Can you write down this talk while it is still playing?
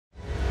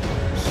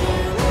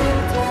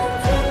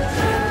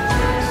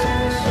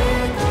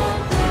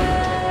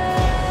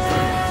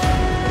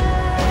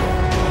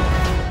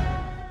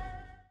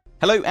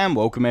Hello and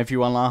welcome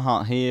everyone,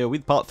 Heart here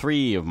with part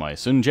 3 of my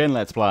Jian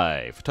Let's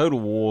Play for Total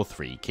War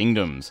 3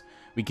 Kingdoms.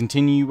 We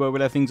continue where we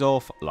left things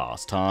off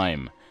last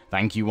time.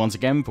 Thank you once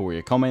again for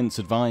your comments,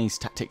 advice,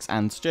 tactics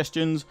and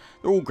suggestions.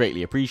 They're all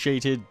greatly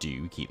appreciated,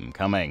 do keep them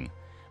coming.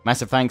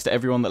 Massive thanks to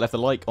everyone that left a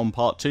like on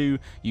part 2,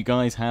 you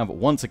guys have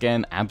once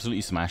again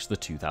absolutely smashed the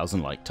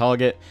 2,000 like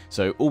target,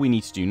 so all we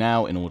need to do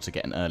now in order to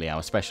get an early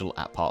hour special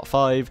at part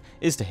 5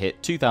 is to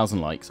hit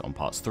 2,000 likes on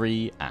parts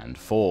 3 and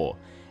 4.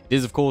 It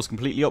is of course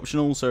completely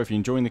optional, so if you're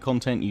enjoying the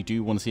content, you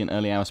do want to see an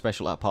early hour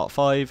special at part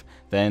 5,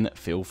 then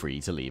feel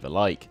free to leave a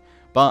like.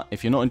 But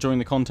if you're not enjoying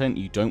the content,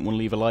 you don't want to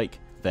leave a like,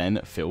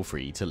 then feel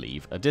free to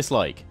leave a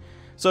dislike.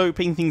 So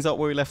picking things up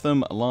where we left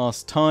them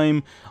last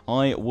time,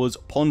 I was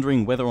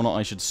pondering whether or not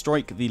I should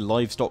strike the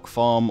livestock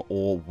farm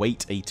or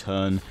wait a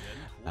turn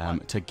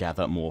to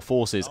gather more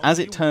forces. As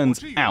it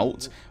turns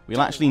out,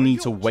 we'll actually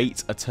need to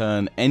wait a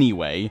turn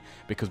anyway,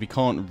 because we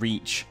can't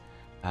reach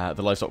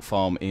the livestock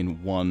farm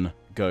in one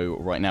go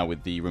right now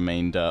with the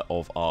remainder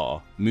of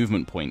our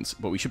movement points,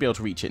 but we should be able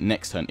to reach it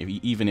next turn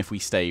even if we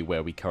stay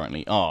where we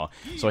currently are.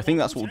 So I think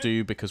that's what we'll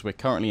do, because we're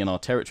currently in our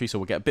territory, so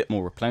we'll get a bit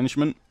more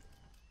replenishment.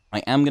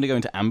 I am going to go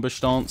into ambush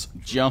stance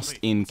just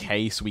in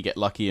case we get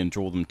lucky and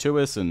draw them to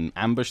us and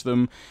ambush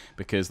them,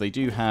 because they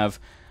do have,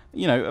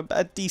 you know,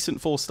 a decent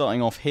force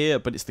starting off here,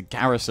 but it's the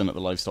garrison at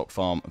the livestock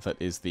farm that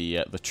is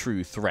the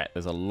true threat.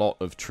 There's a lot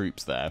of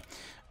troops there.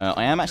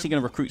 I am actually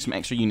going to recruit some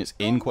extra units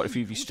in. Quite a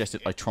few of you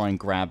suggested I try and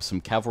grab some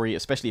cavalry,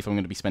 especially if I'm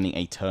going to be spending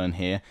a turn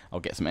here. I'll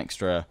get some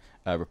extra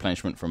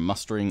replenishment from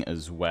mustering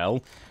as well.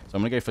 So I'm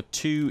going to go for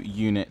 2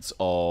 units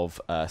of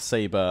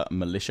Sabre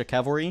militia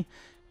cavalry.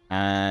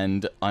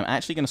 And I'm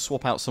actually going to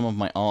swap out some of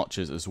my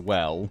archers as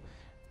well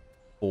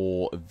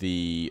for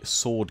the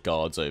sword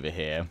guards over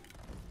here.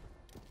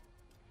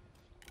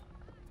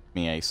 Give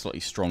me a slightly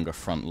stronger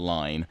front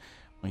line.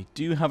 I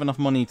do have enough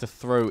money to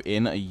throw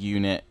in a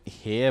unit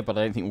here, but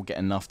I don't think we'll get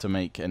enough to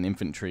make an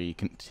infantry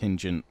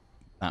contingent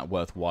that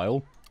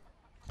worthwhile.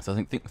 So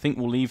I think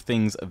we'll leave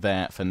things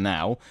there for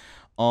now.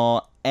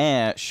 Our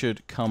heir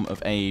should come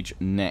of age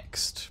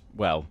next,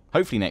 well,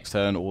 hopefully next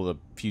turn or the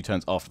few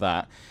turns after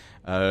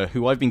that,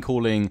 who I've been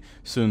calling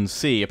Sun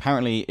Si.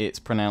 Apparently it's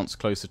pronounced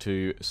closer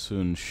to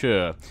Sun Shi,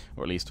 or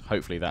at least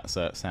hopefully that's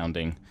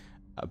sounding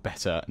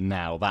better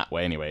now that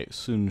way anyway,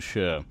 Sun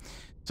Shi.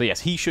 So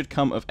yes, he should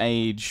come of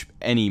age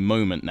any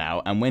moment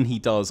now, and when he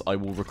does, I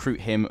will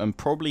recruit him and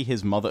probably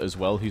his mother as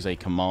well, who's a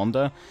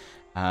commander,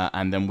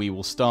 and then we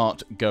will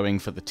start going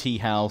for the tea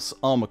house,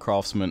 armor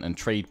craftsman, and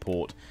trade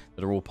port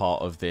that are all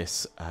part of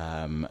this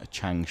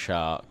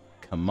Changsha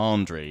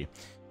commandery,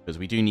 because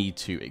we do need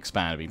to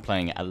expand. I've been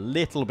playing it a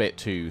little bit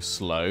too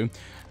slow.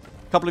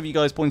 A couple of you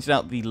guys pointed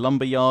out the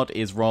lumberyard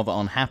is rather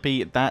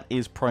unhappy. That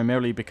is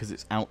primarily because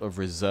it's out of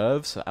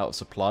reserves, so out of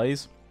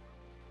supplies.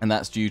 And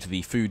that's due to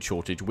the food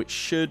shortage, which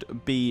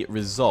should be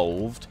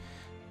resolved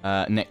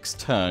next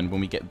turn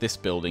when we get this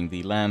building,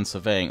 the Land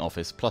Surveying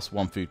Office, plus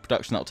 1 food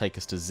production. That'll take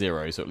us to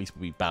 0, so at least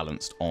we'll be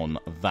balanced on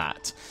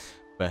that.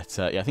 But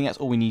yeah, I think that's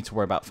all we need to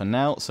worry about for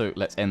now, so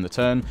let's end the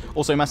turn.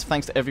 Also, massive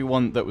thanks to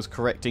everyone that was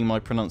correcting my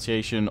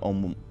pronunciation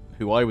on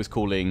who I was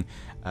calling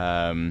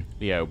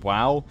Liu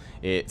Bao.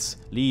 It's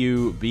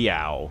Liu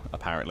Biao,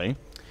 apparently.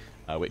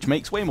 Which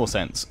makes way more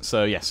sense.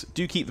 So yes,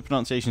 do keep the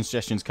pronunciation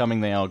suggestions coming.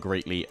 They are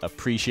greatly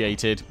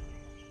appreciated,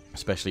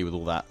 especially with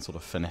all that sort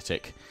of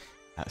phonetic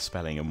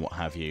spelling and what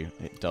have you.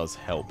 It does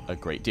help a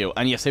great deal.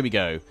 And yes, here we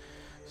go.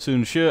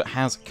 Sun Shi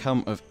has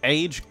come of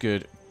age.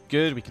 Good,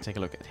 good. We can take a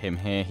look at him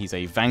here. He's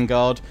a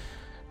vanguard.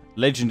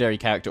 Legendary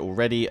character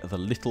already, the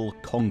Little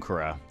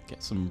Conqueror.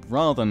 Get some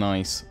rather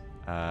nice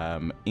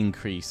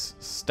increase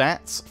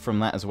stats from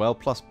that as well.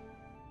 Plus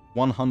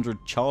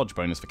 100 charge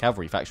bonus for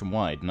cavalry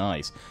faction-wide,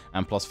 nice.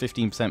 And plus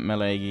 15%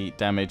 melee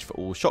damage for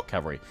all shock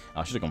cavalry.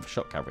 I should have gone for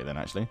shock cavalry then,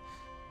 actually.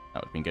 That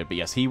would have been good. But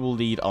yes, he will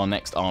lead our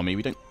next army.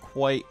 We don't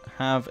quite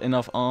have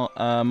enough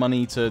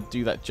money to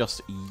do that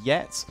just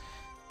yet,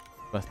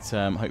 but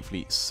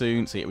hopefully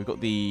soon. So yeah, we've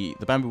got the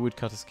bamboo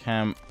woodcutters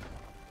camp.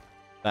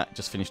 That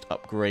just finished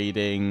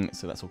upgrading,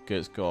 so that's all good.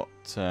 It's got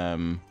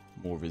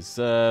more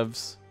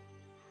reserves.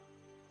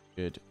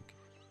 Good.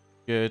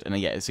 Good, and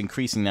yeah, it's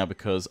increasing now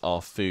because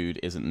our food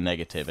isn't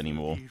negative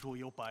anymore. So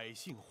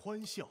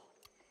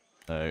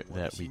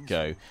there we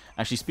go.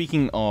 Actually,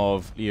 speaking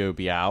of Liu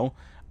Biao,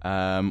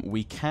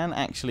 we can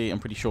actually, I'm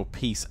pretty sure,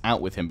 peace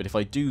out with him. But if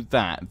I do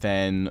that,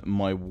 then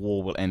my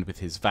war will end with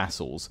his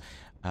vassals.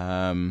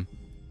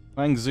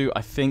 Guangzhou,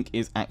 I think,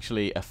 is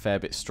actually a fair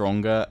bit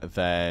stronger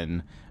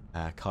than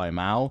Kai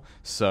Mao.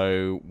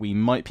 So we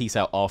might peace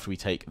out after we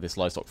take this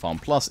livestock farm.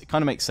 Plus, it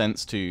kind of makes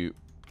sense to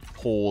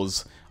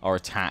pause our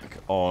attack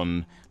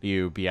on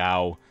Liu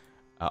Biao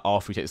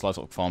after we take this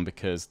livestock farm,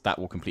 because that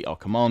will complete our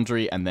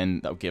commandery, and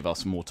then that will give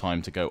us more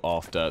time to go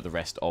after the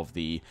rest of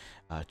the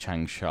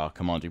Changsha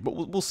commandery.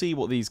 But we'll see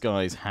what these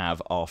guys have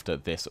after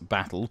this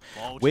battle,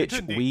 which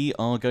we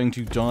are going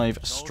to dive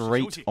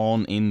straight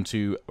on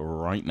into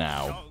right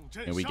now.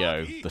 Here we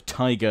go. The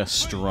Tiger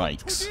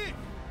strikes.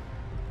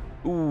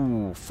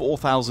 Ooh,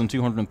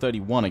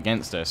 4,231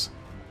 against us.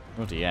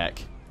 Bloody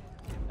heck.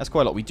 That's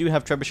quite a lot. We do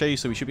have trebuchets,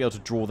 so we should be able to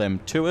draw them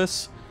to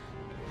us.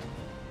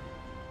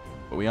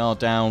 But we are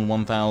down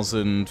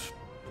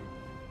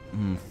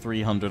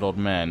 1,300 odd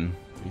men.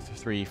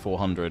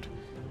 400.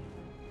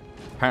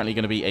 Apparently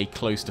going to be a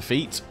close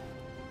defeat.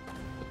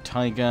 The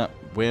Tiger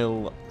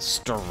will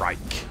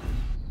strike.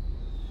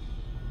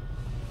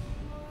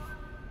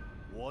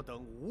 我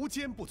等无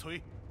坚不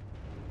摧。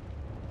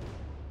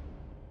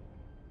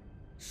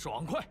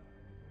爽快，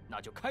那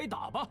就开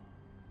打吧。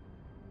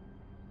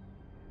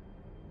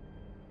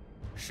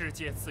世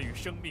界赐予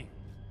生命，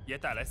也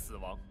带来死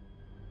亡，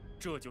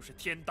这就是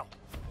天道。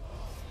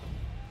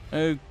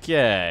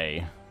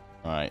 Okay.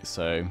 Alright,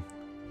 so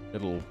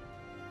little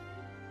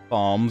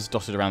farms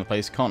dotted around the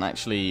place. Can't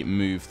actually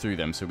move through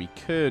them, so we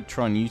could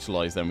try and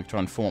utilize them. We could try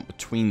and form up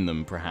between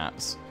them,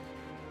 perhaps.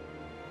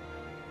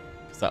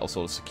 Because that'll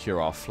sort of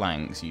secure our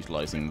flanks,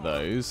 utilizing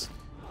those.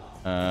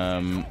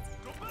 Have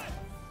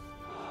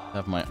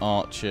my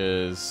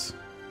archers.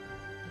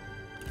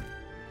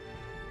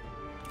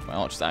 My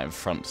archers out in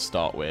front to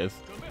start with.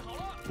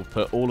 We'll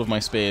put all of my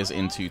spears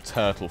into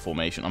turtle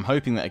formation. I'm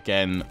hoping that,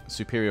 again,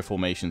 superior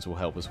formations will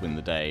help us win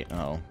the day.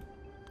 Oh.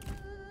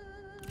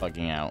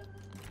 Bugging out.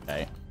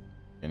 Okay.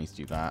 I need to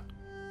do that.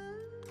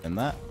 And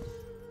that.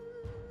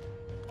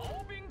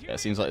 Yeah, it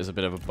seems like there's a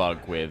bit of a bug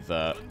with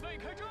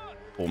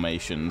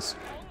formations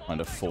kind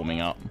of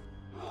forming up.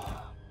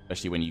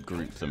 Especially when you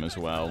group them as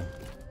well.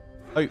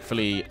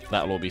 Hopefully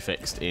that'll all be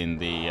fixed in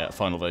the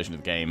final version of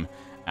the game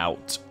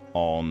out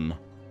on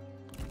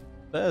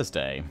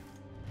Thursday.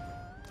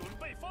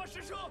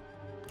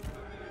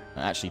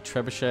 Actually,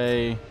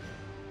 trebuchet.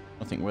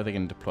 I think where they're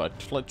going to deploy. I'd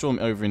just like to draw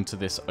them over into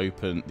these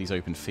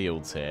open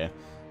fields here.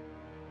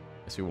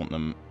 Guess we want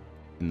them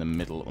in the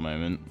middle at the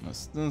moment.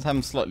 Let's have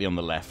them slightly on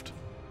the left.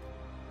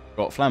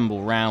 Got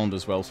flammable round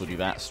as well, so we'll do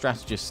that.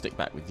 Strategist, stick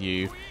back with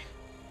you.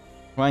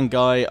 Huang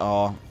Gai,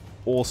 our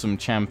awesome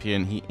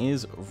champion. He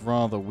is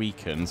rather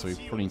weakened, so we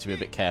probably need to be a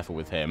bit careful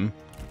with him.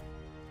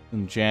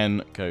 And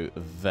Jian go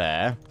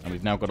there. And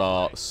we've now got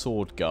our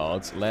sword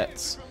guards.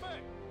 Let's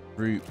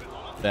group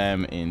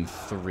them in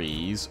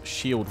threes.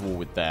 Shield wall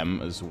with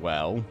them as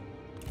well.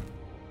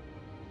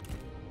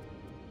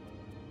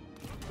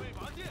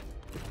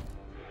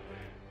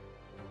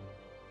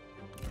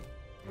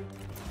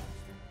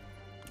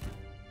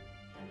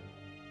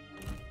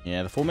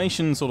 Yeah, the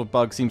formation sort of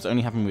bug seems to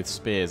only happen with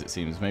spears, it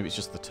seems. Maybe it's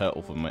just the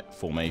turtle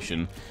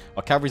formation.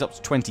 Our cavalry's up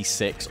to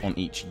 26 on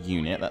each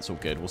unit. That's all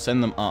good. We'll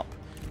send them up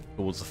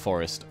towards the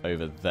forest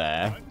over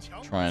there.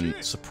 Try and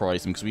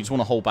surprise them, because we just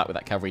want to hold back with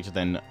that cavalry to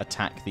then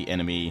attack the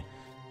enemy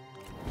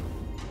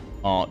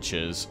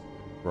archers.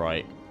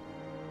 Right.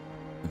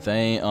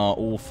 They are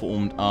all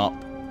formed up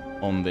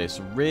on this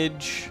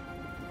ridge.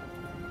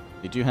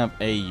 They do have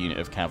a unit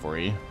of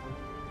cavalry.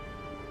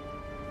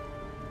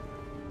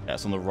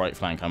 That's on the right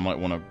flank. I might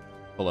want to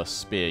pull a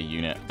spear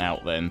unit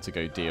out then to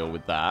go deal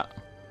with that.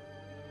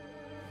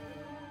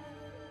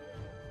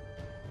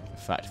 In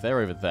fact, they're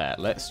over there.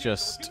 Let's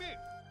just...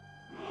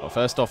 Well,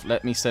 first off,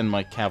 let me send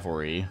my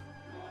cavalry.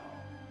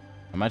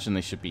 I imagine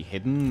they should be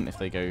hidden if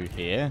they go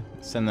here.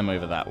 Send them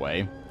over that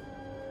way.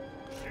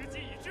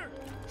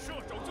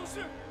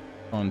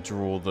 Try and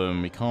draw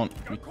them. We don't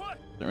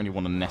really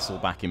want to nestle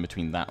back in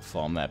between that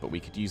farm there, but we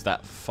could use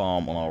that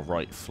farm on our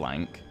right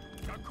flank.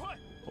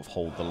 Sort of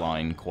hold the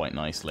line quite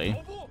nicely.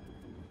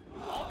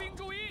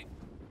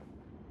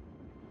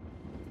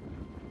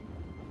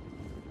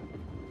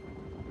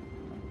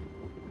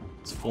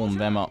 Let's form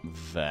them up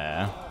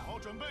there.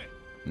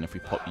 And if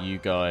we pop you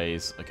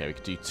guys... Okay, we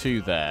could do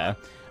two there.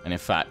 And in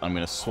fact, I'm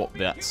going to swap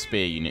that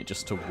spear unit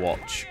just to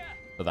watch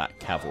for that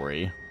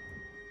cavalry.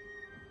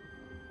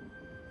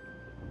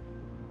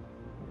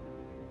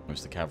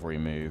 Where's the cavalry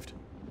moved?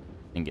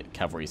 I think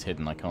cavalry's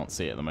hidden. I can't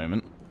see it at the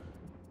moment.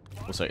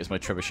 Also, is my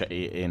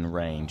trebuchet in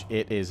range?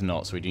 It is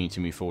not, so we do need to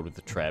move forward with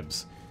the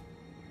trebs.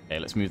 Okay,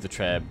 let's move the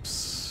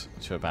trebs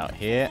to about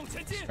here.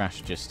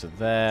 Strategist to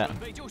there.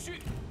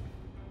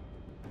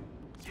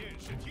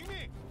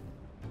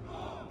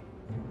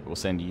 We'll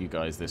send you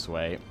guys this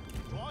way.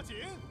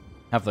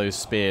 Have those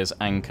spears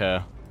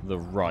anchor the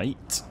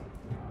right.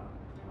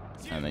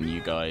 And then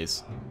you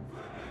guys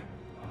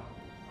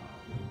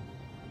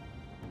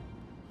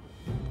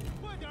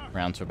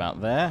round to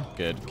about there.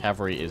 Good.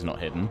 Cavalry is not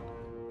hidden.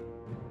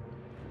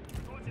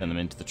 Send them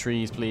into the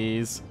trees,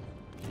 please.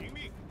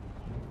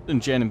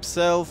 And Jian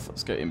himself.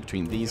 Let's go in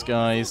between these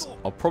guys.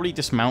 I'll probably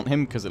dismount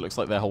him because it looks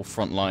like their whole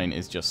front line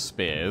is just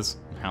spears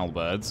and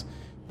halberds.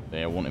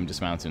 They want him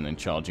dismounting and then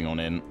charging on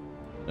in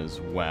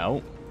as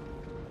well.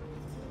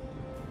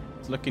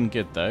 It's looking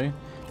good though.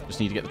 Just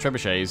need to get the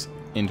trebuchets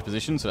into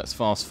position, so let's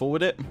fast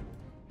forward it.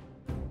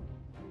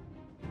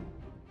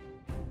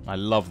 I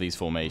love these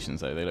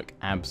formations though. They look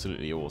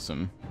absolutely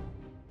awesome.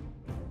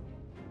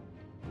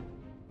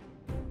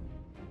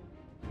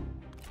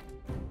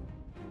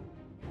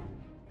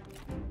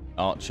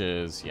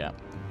 Archers, yeah,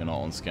 you're not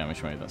on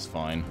skirmish mode, that's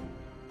fine.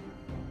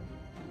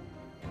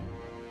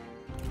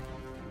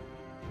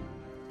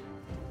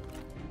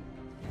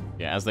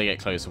 Yeah, as they get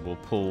closer, we'll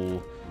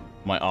pull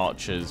my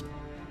archers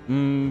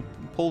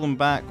Pull them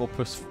back or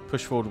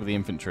push forward with the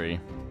infantry.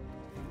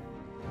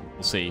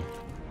 We'll see.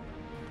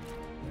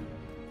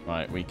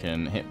 Right, we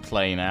can hit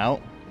play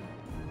now.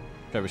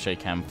 Trebuchet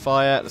can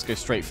fire. Let's go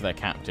straight for their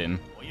captain.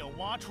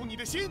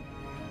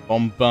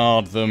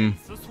 Bombard them.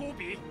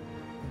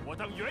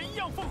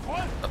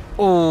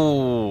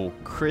 Oh,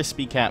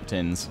 crispy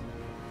captains.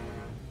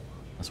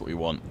 That's what we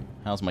want.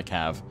 How's my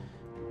cav?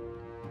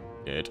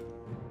 Good.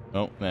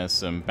 Oh, there's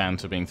some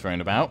banter being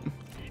thrown about.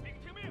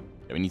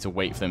 Yeah, we need to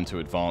wait for them to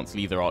advance.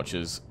 Leave their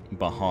archers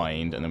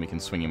behind, and then we can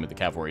swing in with the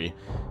cavalry.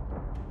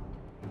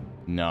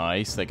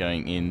 Nice. They're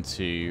going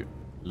into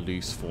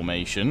loose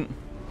formation.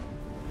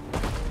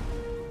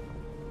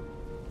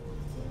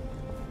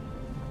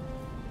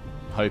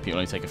 Hoping it'll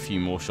only take a few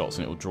more shots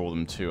and it will draw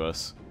them to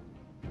us.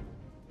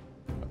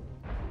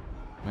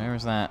 Where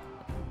is that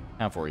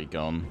cavalry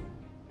gone?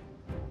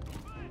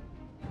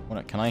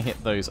 Can I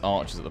hit those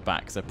archers at the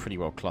back? Because they're pretty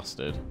well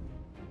clustered.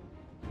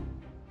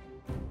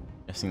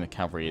 Guessing the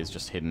cavalry is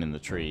just hidden in the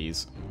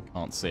trees.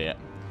 Can't see it.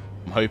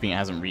 I'm hoping it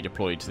hasn't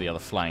redeployed to the other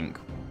flank.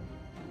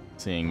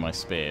 Seeing my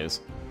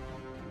spears.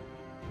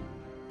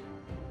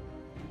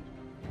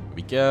 Here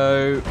we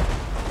go.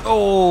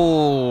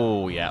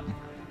 Oh, yeah.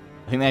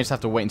 I think they just have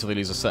to wait until they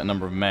lose a certain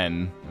number of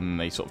men, and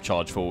they sort of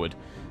charge forward.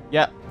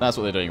 Yeah, that's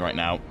what they're doing right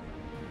now.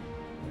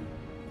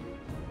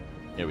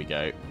 Here we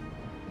go.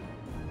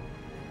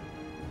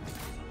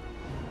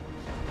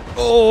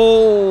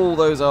 Oh,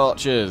 those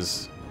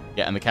archers.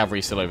 Yeah, and the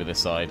cavalry's still over this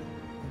side.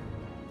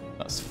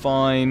 That's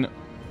fine.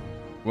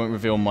 Won't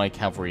reveal my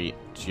cavalry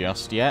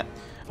just yet.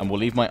 And we'll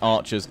leave my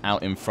archers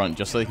out in front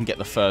just so they can get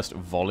the first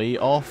volley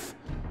off.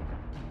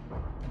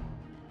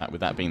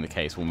 With that being the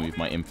case, we'll move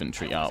my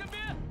infantry up.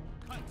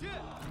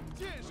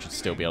 Should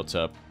still be able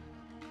to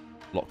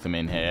lock them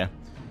in here.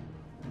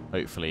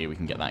 Hopefully we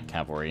can get that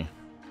cavalry.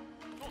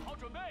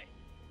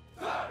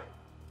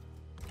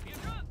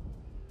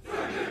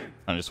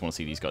 I just want to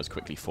see these guys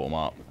quickly form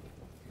up.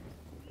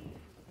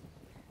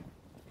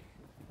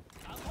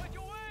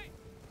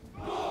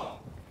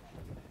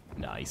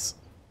 Nice.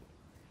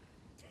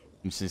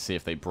 Just to see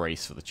if they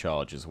brace for the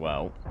charge as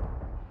well.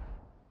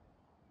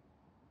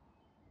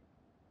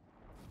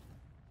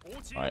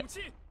 Right.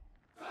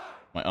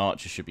 My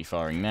archers should be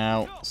firing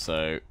now,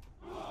 so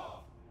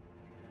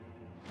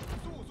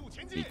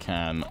we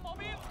can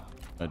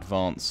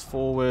advance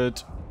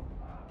forward.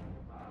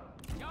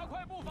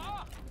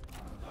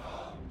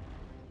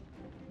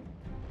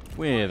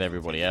 With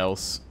everybody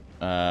else.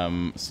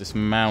 Let's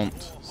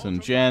dismount some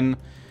Jian.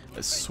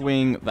 Let's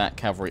swing that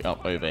cavalry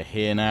up over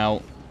here now. I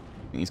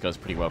think these guys are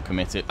pretty well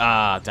committed.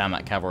 Ah, damn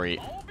that cavalry.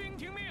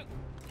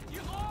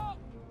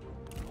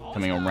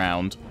 Coming on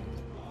round.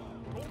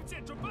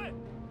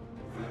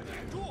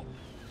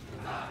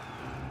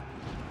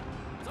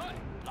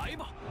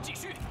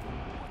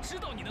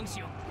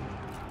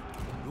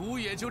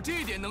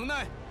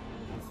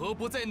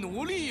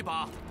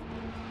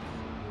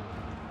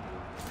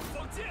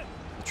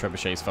 The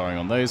trebuchet's firing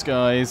on those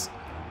guys.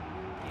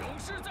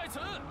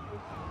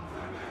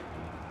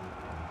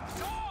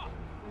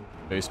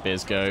 Those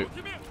spears go.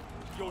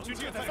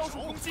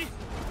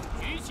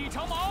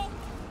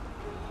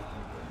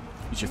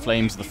 Use your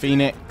flames of the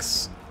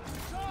phoenix.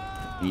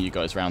 And you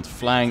guys round to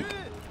flank.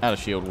 Out of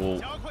shield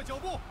wall.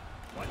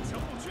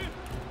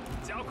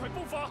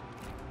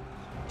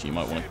 You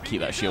might want to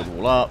keep that shield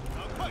wall up.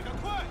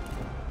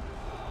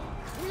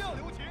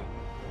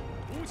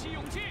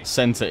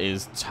 Center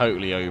is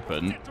totally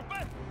open.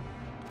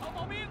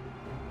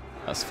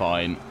 That's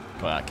fine.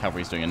 But that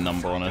cavalry's doing a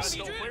number on us.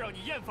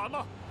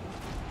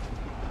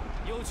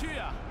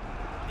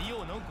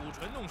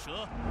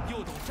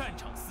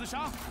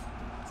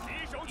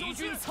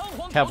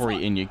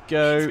 Cavalry, in you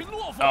go.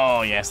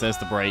 Oh yes, there's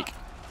the break.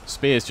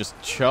 Spear's just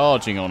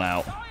charging on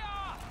out.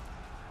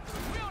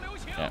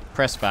 Yeah,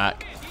 press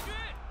back.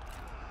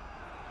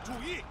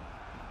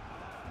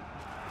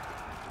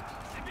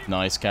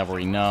 Nice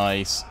cavalry,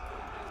 nice.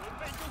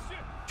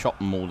 Chop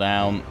them all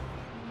down.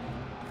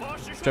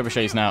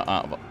 Trebuchet's now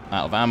out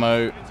of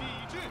ammo.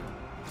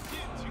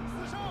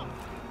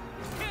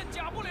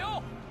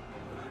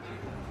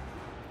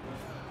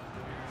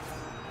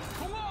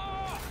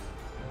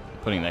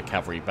 Putting their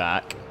cavalry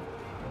back.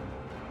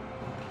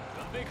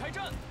 Be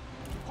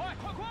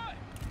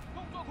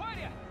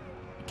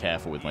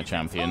careful with my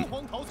champion.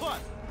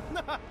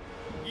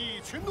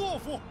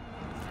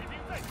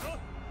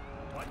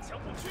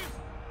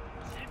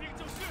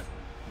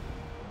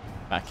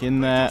 Back in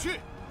there.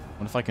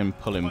 What if I can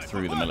pull him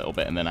through them a little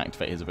bit and then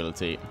activate his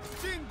ability?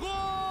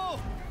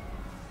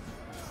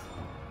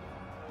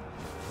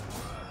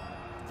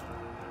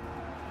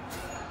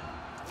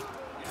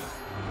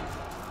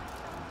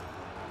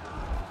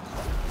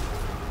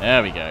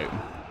 There we go.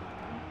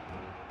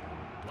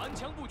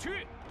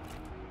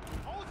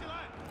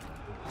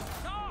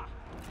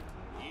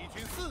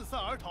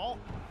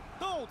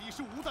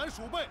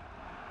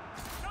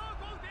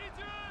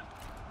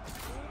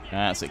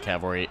 That's it,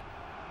 cavalry.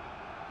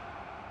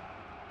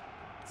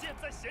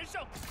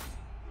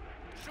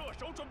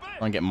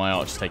 Try and get my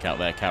archers to take out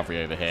their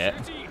cavalry over here.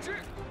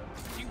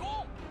 进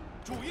攻！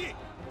注意，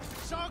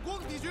杀光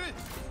敌军！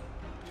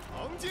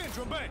长剑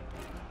准备。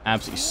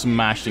 Absolutely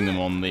smashing them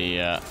on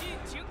the 尽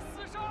情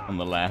厮杀！ on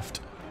the left.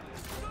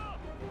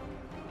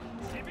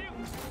 骑兵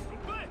准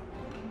备。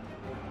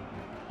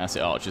 That's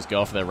it, archers.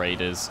 Go after their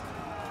raiders.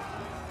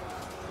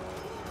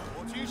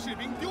 我军士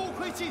兵丢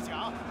盔弃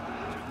甲，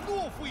这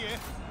懦夫也。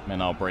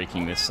 Men are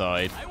breaking this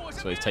side,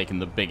 so he's taken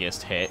the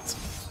biggest hit.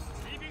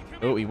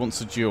 Oh, he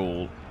wants a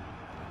duel.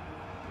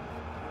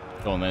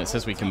 Go on then, it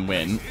says we can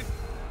win.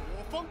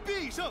 我方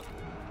必胜。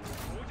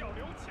不要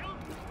留情。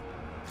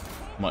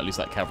 Might lose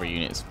that cavalry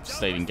unit, it's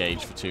stayed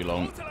engaged for too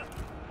long.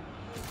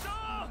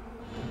 杀！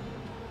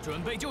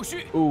 准备就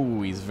绪！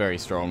 Ooh, he's very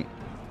strong.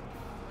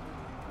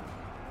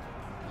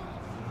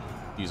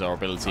 Use our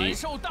感 ability.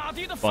 受大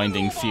地的愤怒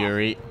Binding 吧！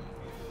 Fury.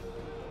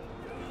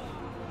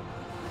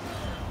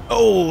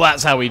 Oh,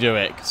 that's how we do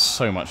it.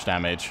 So much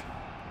damage.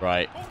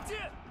 Right. 弓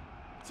箭。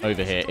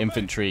 Over here.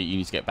 Infantry, you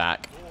need to get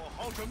back. 做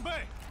好准备。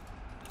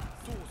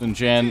速速 And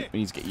前 Jian, 进 we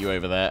need to get you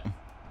over there.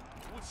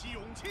 鼓起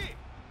勇气，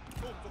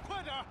动作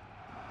快点儿。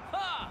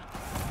 哈！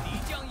敌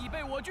将已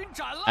被我军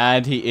斩了。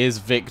 And he is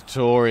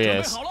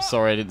victorious.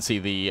 Sorry, I didn't see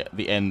the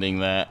ending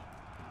there.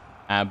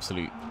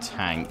 Absolute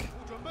tank.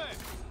 准备。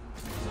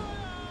杀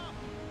呀！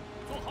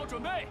 做好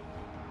准备，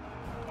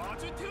马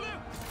军听令。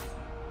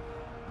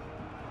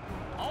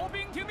 逃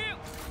兵听命。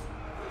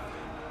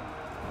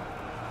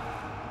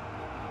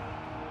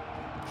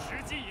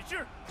 时机已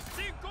至，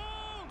进攻！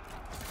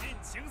尽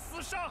情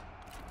厮杀，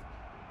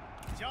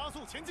加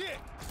速前进，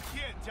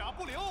片甲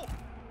不留。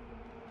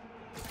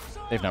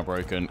 They've now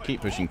broken.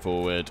 Keep pushing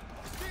forward.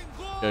 进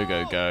攻！ Go,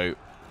 go, go.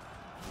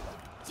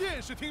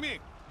 剑士听命。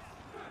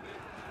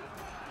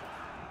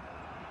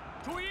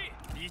注意，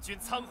敌军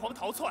仓皇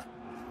逃窜，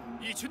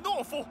一群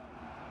懦夫，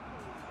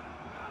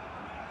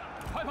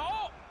快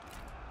跑！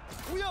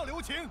 不要留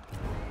情。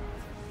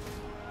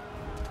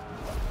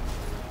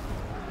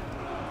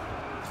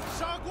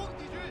杀光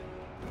敌军，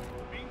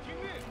兵听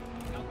令。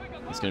赶快，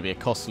赶快！ It's going to be a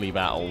costly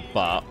battle,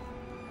 but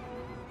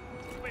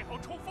准备好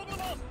冲锋了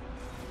吗？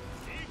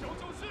起手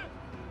就绪，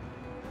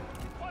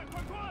快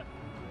快快！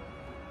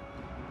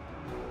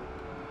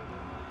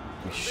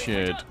 we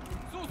should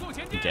速速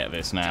前进！ get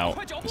this now. 加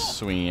快脚步 It's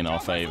swinging in our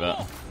加快速 favour.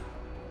 度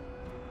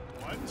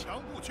顽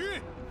强不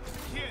屈，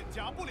片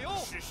甲不留。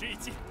事时已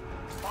尽，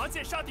拔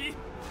剑杀敌。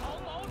 长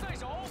矛在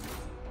手，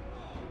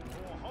做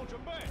好准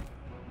备，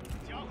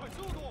加快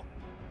速度，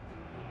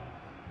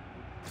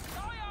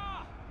杀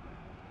呀！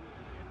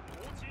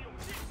鼓起勇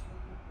气。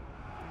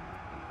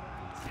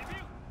骑兵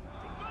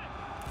准备。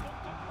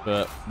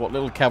 But what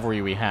little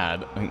cavalry we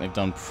had, I think they've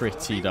done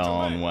pretty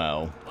darn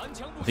well. 顽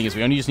强 The 不 thing 屈 is,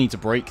 we only just need to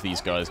break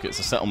these guys because it's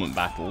a settlement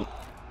battle.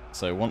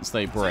 So once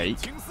they break,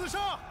 尽情厮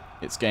杀，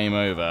 it's game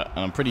over.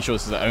 And I'm pretty sure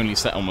this is their only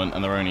settlement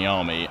and their only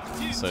army.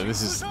 So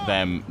this is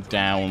them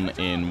down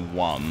in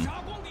one.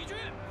 杀光敌军！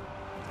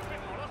 准备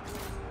好了，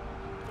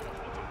做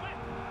好准备，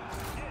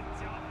片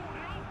甲不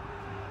留。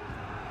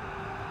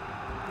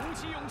 鼓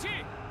起勇气，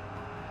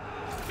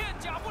片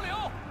甲不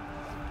留，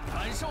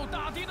感受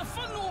大地的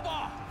愤怒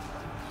吧！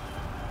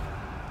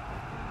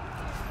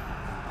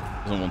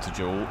 Doesn't want to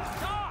duel.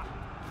 杀！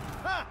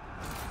看，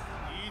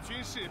敌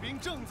军士兵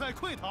正在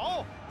溃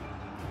逃。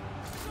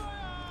杀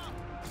呀！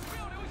不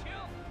要留情！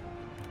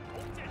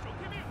弓箭手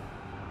听命。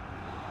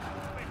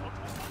准备好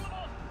冲锋了吗？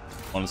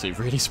 Honestly,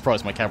 really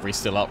surprised my cavalry's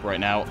still up right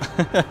now.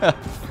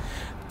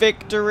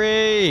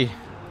 Victory!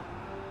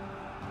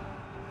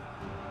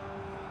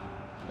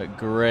 At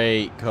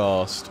great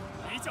cost.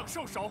 敌将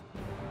受手，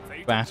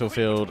贼众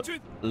Battlefield 溃不成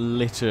军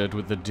littered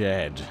with the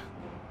dead.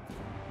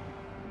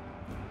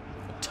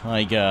 The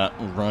tiger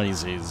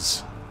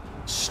rises,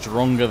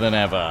 stronger than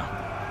ever.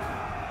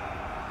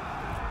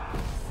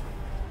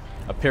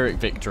 A Pyrrhic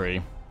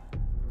victory.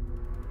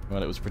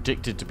 Well, it was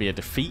predicted to be a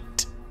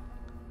defeat.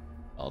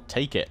 I'll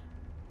take it.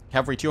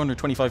 Cavalry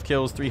 225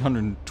 kills,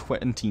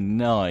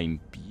 329.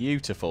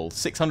 Beautiful.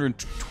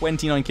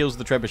 629 kills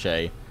with the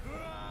trebuchet.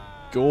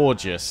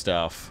 Gorgeous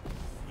stuff.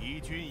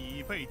 敌军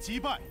已被击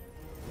败。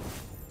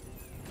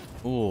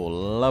 Oh,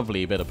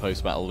 lovely bit of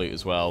post-battle loot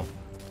as well.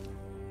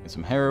 Get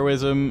some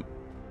heroism,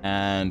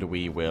 and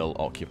we will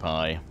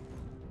occupy.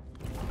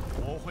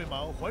 我会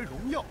满怀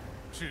荣耀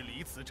治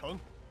理此城。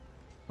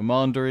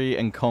 Commandery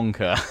and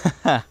conquer.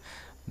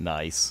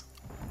 Nice.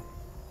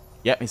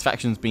 Yep, his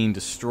faction's been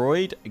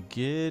destroyed.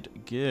 Good,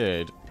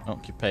 good.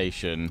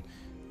 Occupation.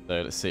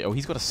 So let's see. Oh,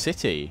 he's got a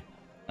city.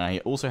 He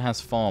also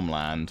has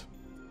farmland.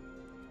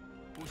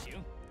 不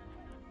行，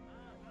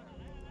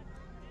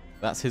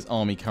 That's his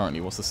army currently.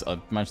 What's this? I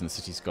imagine the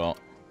city's got.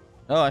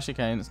 Oh, actually,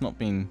 okay, it's not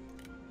been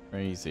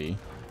crazy.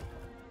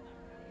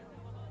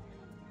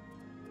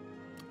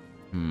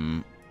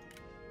 Hmm.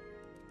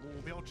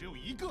 目标只有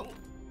一个，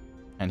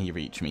 Can he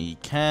reach me? He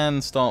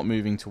can start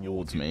moving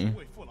towards me.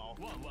 为父老，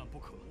万万不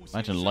可。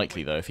 Imagine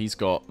likely though, if he's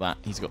got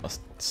a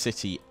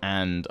city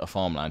and a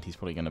farmland, he's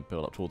probably going to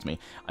build up towards me.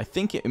 I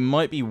think it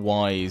might be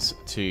wise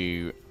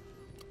to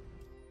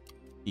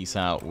peace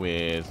out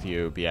with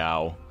Liu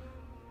Biao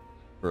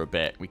for a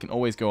bit. We can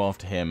always go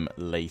after him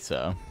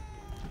later.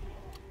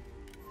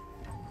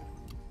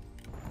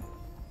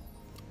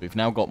 We've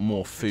now got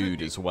more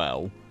food as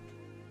well.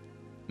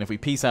 And if we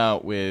peace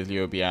out with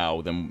Liu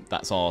Biao, then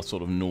that's our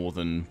sort of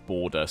northern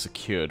border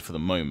secured for the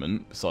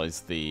moment,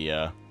 besides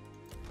the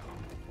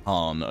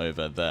Han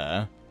over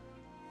there.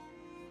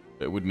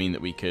 But it would mean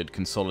that we could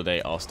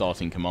consolidate our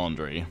starting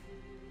commandery.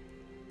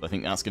 I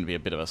think that's going to be a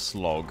bit of a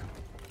slog,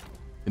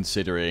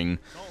 considering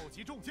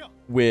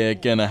we're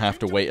going to have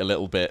to wait a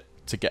little bit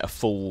to get a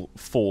full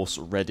force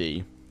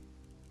ready to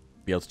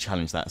be able to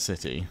challenge that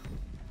city.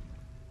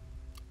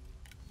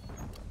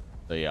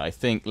 So yeah, I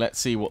think, let's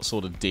see what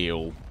sort of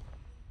deal...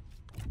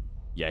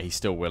 Yeah, he's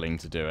still willing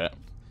to do it.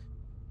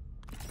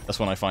 That's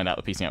when I find out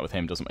that piecing out with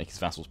him doesn't make his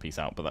vassals peace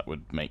out, but that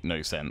would make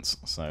no sense.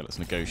 So let's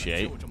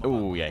negotiate.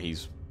 Oh yeah,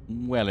 he's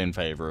well in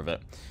favour of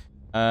it.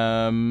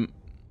 Yeah,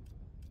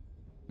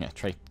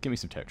 trade. Give me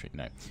some territory.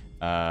 No.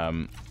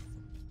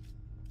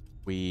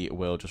 We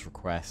will just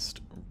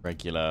request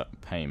regular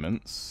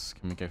payments.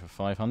 Can we go for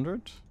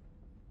 500?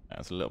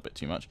 That's a little bit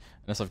too much.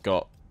 Unless I've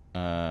got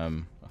a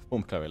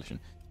form coalition.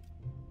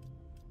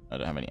 I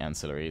don't have any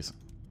ancillaries.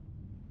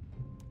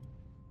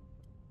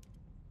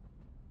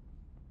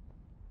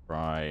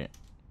 Right.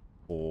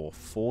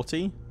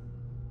 440.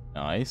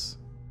 Nice.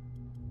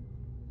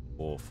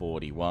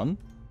 441.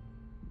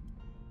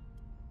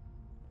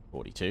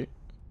 42.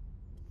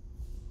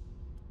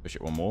 Push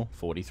it one more.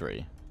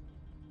 43.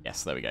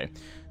 Yes, there we go.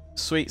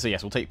 Sweet. So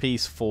yes, we'll take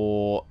peace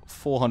for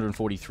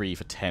 443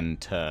 for 10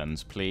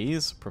 turns,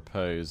 please.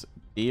 Propose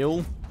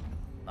deal.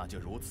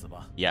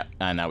 Yeah,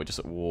 and now we're just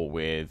at war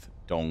with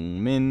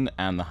Dongmin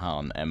and the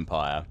Han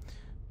Empire.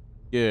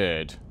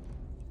 Good.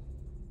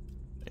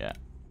 Yeah.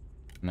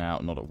 Now,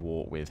 not at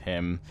war with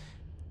him.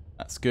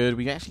 That's good.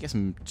 We actually get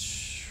some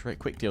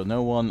quick deal.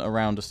 No one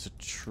around us to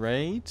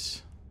trade.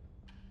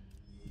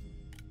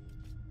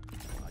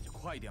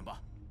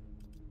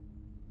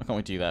 Why can't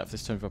we do that? For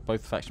this turn,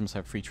 both factions must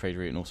have free trade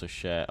route and also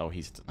share... Oh,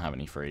 he doesn't have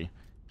any free.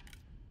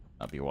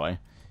 That'd be why.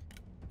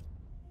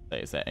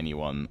 Is there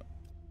anyone...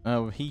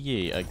 Oh,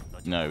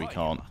 no, we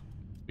can't.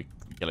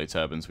 Yellow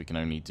turbans, we can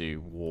only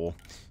do war.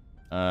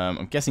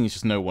 I'm guessing it's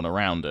just no one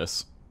around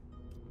us.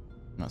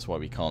 That's why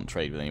we can't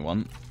trade with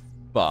anyone.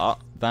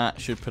 But that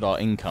should put our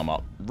income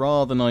up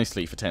rather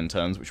nicely for 10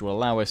 turns, which will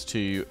allow us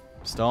to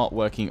start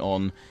working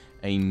on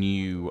a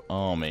new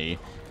army.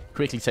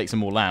 Quickly take some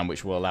more land,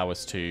 which will allow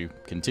us to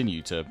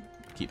continue to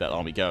keep that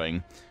army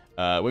going.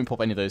 Won't pop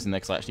any of those in there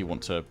because I actually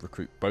want to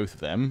recruit both of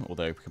them,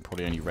 although we can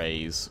probably only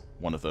raise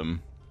one of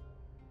them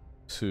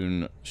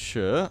soon.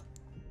 Sure.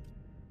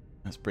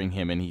 Let's bring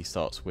him in. He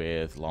starts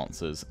with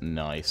Lancers.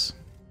 Nice.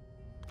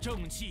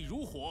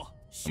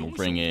 And we'll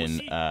bring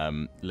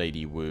in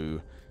Lady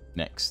Wu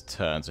next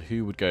turn. So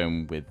who would go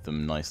in with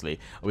them nicely?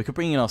 Oh, we could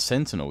bring in our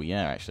Sentinel,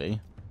 yeah, actually.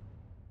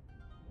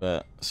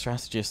 But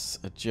strategists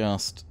are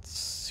just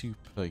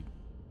super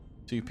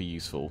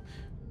useful.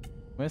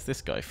 Where's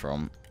this guy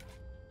from?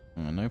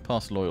 No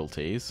past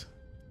loyalties.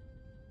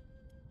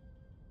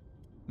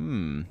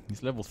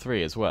 He's level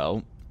 3 as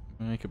well.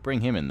 We could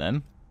bring him in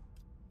then.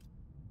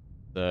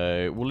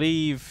 So we'll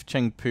leave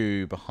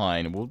Chengpu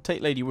behind, and we'll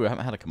take Lady Wu. I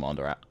haven't had a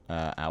commander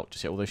out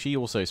just yet, although she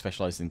also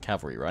specialises in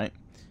cavalry, right?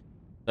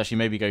 Actually,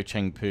 maybe go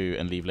Chengpu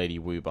and leave Lady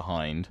Wu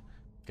behind,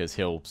 because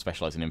he'll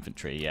specialise in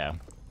infantry, yeah.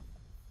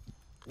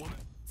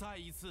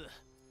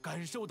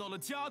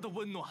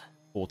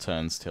 4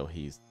 turns till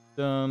he's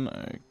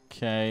done.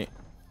 Okay.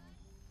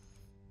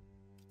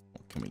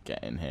 What can we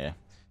get in here?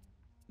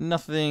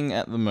 Nothing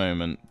at the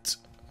moment.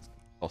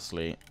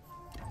 Costly.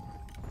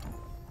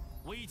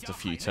 It's a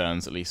few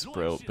turns at least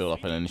build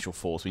up an initial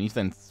force. We need to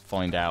then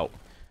find out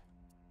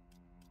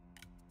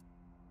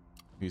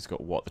who's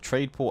got what. The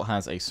trade port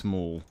has a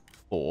small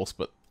force,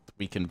 but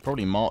we can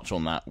probably march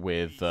on that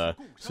with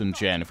some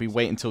Jian. If we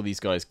wait until these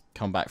guys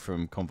come back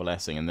from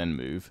convalescing and then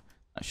move,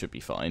 that should be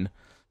fine.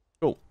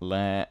 Cool.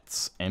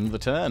 Let's end the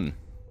turn.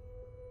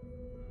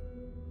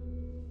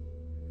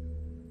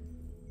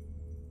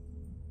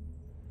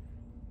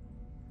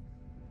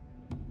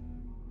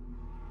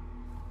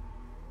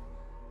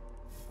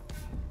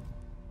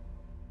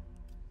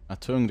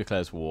 Atung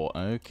declares war.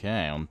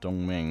 Okay, on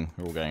Dongming.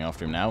 We're all going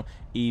after him now.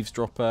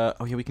 Eavesdropper.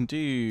 Oh yeah, we can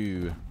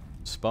do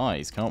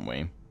spies, can't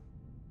we?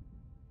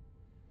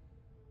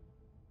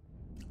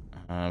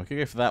 We could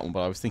go for that one, but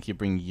I was thinking of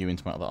bringing you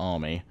into my other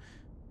army.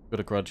 Got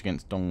a grudge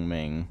against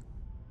Dongming.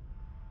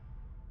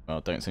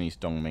 Well, don't send you to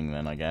Dongming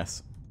then, I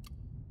guess.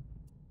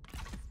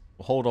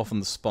 We'll hold off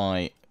on the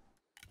spy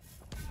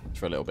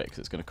for a little bit, because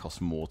it's going to cost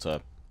more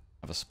to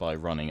have a spy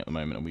running at the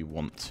moment, and we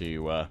want to...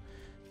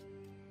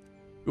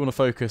 we want to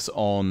focus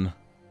on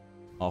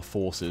our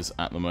forces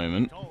at the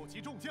moment.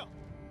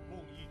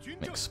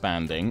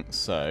 Expanding,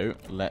 so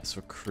let's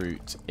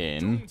recruit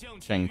in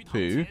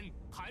Chengpu.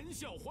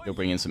 He'll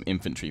bring in some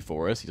infantry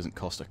for us. He doesn't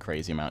cost a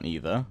crazy amount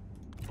either.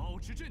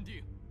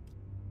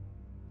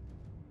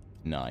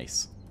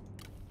 Nice.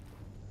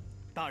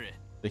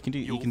 He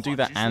can do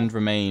that and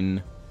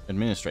remain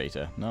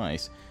administrator.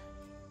 Nice.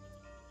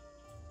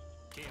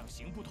 Yeah,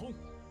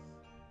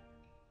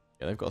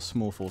 they've got a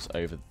small force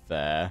over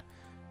there.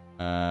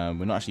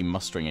 We're not actually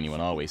mustering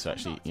anyone, are we? So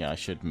actually, yeah, I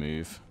should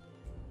move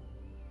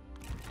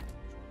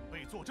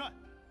作战。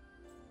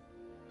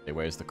 Okay,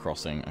 where's the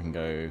crossing? I can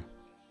go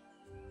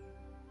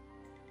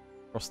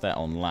across there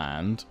on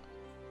land.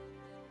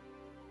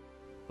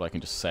 But I can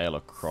just sail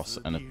across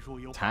and 此地若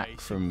有 attack 百姓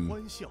from...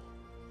 欢笑，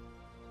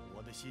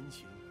我的心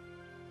情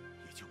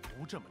也就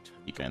不这么沉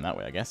Keep 重。 going that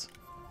way, I guess.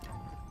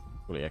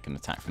 Surely I can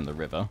attack from the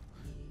river.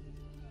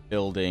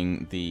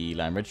 Building the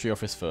land registry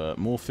office for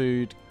more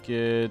food.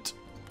 Good.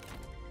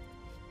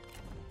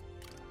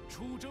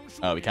 出征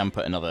数 We can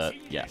put another...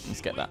 Yeah,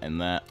 let's get that in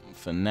there.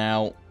 For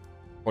now,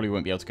 probably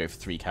won't be able to go for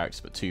 3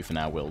 characters, but 2 for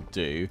now will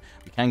do.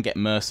 We can get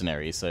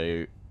mercenaries,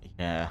 so...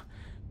 Yeah.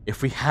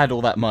 If we had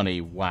all that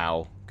money,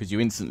 wow. Because you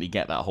instantly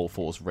get that whole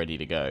force ready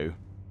to go.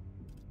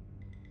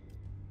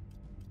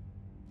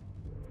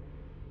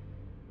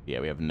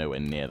 Yeah, we have nowhere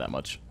near that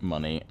much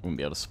money. Wouldn't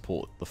be able to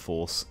support the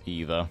force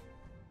either.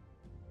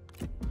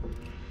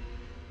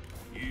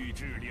 欲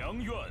治良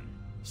院，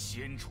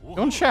先除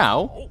Yuan 恶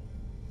Shao? 草。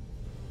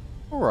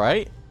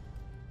 Alright.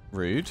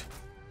 Rude.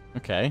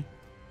 Okay.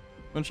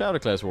 Yuan Shao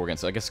declares war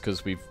against it. I guess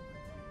because we've...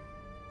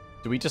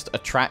 Do we just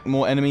attract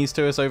more enemies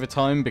to us over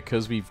time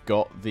because we've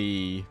got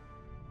the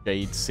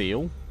Jade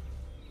Seal?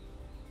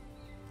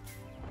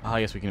 Ah,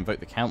 yes, we can invoke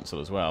the Council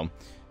as well.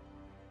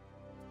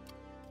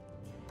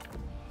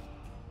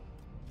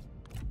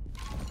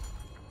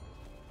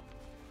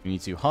 We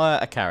need to hire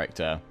a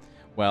character.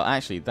 Well,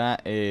 actually,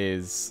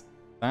 that's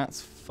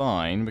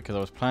fine, because I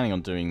was planning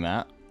on doing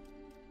that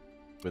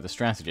with a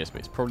strategist, but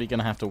it's probably going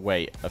to have to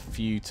wait a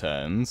few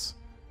turns.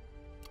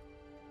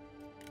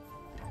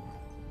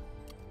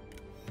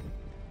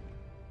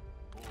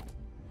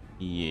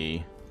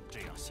 Yeah. 这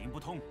样行不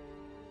通。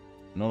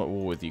 Not at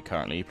war with you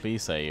currently.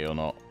 Please say you're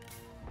not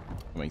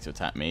going to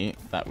attack me.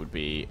 That would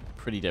be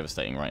pretty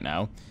devastating right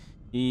now.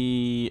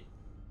 He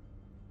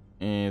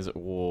is at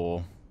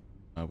war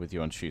with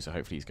you on Shu, so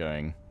hopefully he's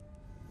going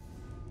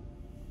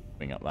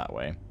up that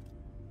way.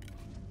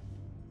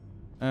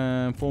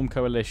 Form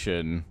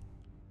coalition.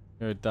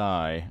 Go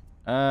die.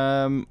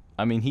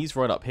 I mean, he's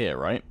right up here,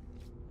 right?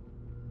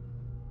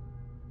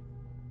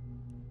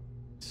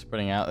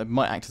 Spreading out. It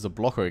might act as a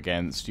blocker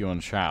against Yuan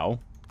Shao.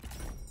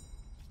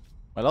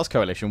 My last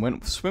coalition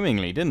went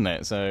swimmingly, didn't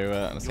it?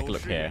 So let's take a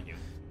look here.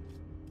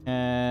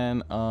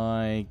 Can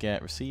I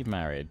get receive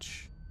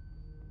marriage?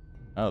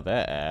 Oh,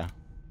 their heir.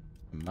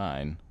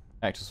 Mine.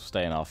 Actors will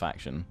stay in our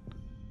faction.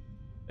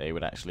 They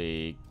would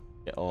actually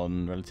get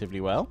on relatively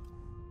well,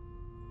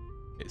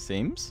 it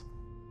seems.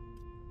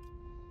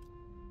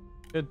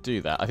 Could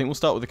do that. I think we'll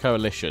start with the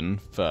coalition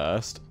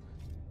first.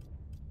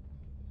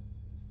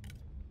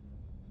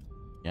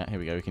 Yeah, here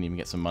we go. We can even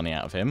get some money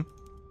out of him.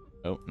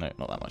 Oh, no,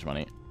 not that much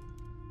money.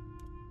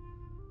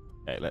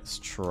 Okay, let's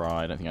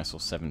try. I don't think I saw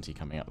 70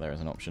 coming up there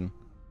as an option.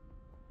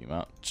 Too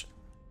much.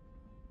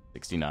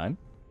 69.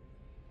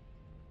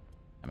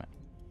 Damn it.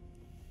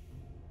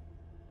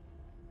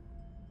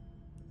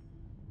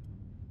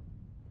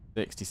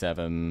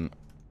 67.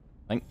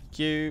 Thank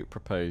you.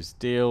 Proposed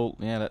deal.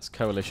 Yeah, let's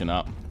coalition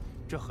up.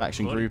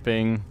 Faction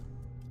grouping.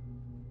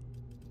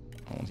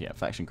 Oh, yeah,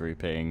 faction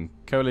grouping.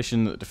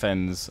 Coalition that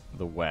defends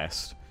the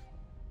west.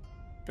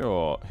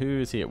 Sure. Who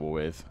is he at war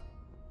with?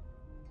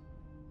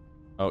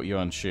 Oh,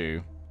 Yuan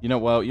Shu. You know,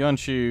 well, Yuan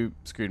Shu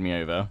screwed me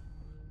over.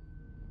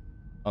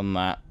 On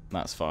that,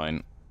 that's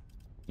fine.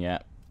 Yeah.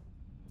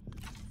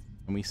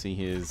 Can we see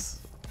his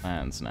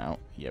plans now?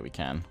 Yeah, we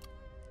can.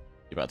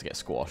 He's about to get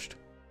squashed.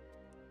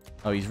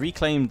 Oh, he's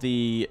reclaimed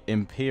the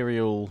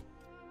imperial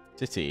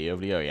city of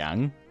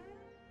Liueyang.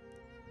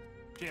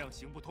 这样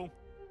行不通。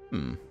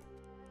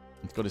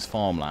 He's got his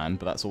farmland,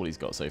 but that's all he's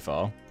got so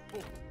far.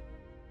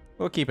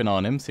 We'll keep an eye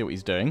on him, see what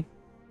he's doing.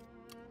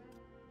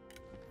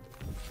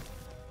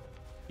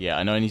 Yeah,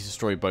 I know I need to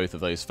destroy both of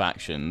those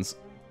factions,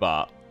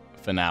 but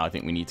for now I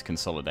think we need to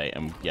consolidate.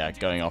 And yeah,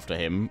 going after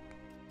him,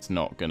 it's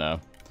not gonna...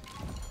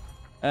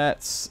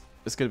 it's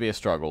gonna be a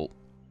struggle.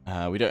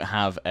 We don't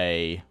have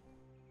a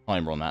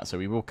timer on that, so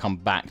we will come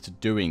back to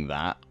doing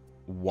that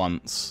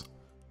once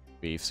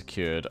we've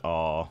secured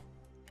our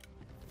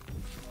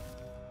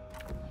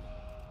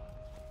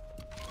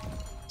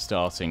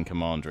starting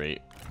commandery.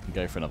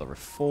 Go for another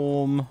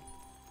reform.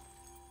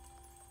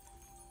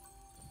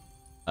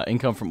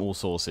 Income from all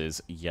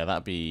sources. Yeah,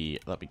 that'd be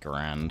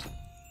grand.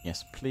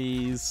 Yes,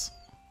 please.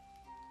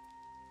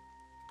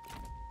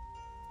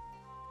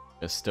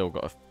 We've still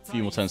got a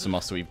few more turns to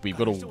muster. We've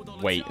got to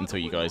wait until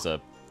you guys are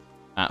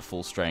at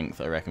full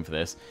strength, I reckon, for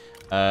this.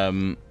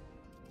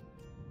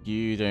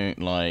 You don't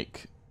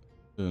like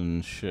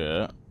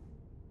sure.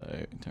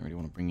 So don't really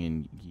want to bring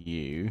in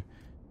you.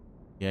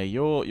 Yeah,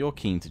 you're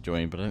keen to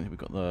join, but I don't think we've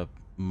got the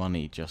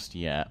money just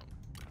yet.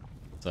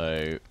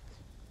 So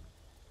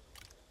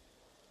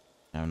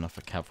not enough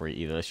for cavalry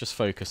either. Let's just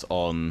focus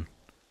on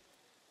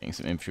getting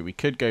some infantry. We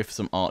could go for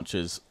some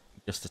archers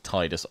just to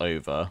tide us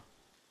over.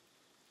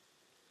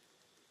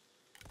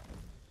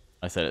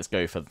 I said let's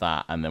go for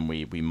that, and then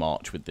we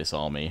march with this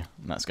army.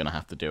 And that's going to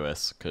have to do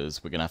us,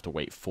 because we're going to have to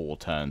wait 4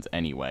 turns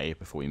anyway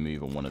before we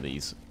move on one of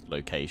these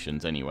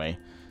locations anyway.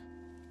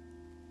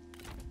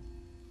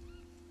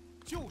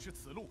 就是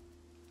此路。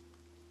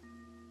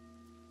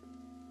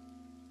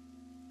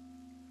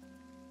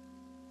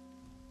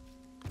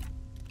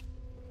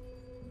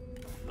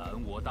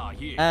还我大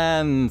业。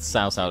 And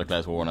Cao Cao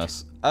declares war on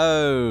us.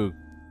 Oh,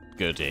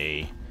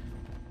 goody.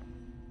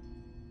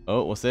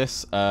 Oh, what's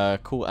this?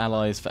 Call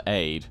allies for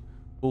aid.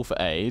 Call for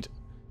aid.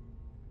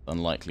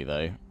 Unlikely,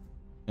 though.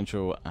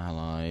 Central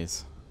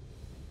allies.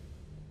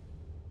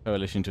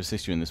 Coalition to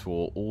assist you in this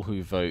war. All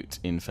who vote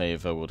in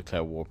favour will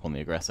declare war upon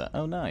the aggressor.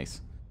 Oh,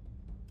 nice.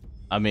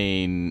 I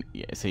mean,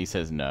 yes, he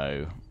says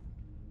no.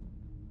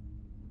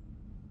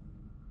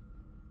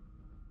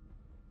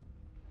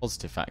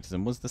 Positive factors.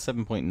 And was the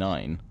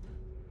 7.9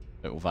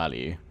 total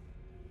value?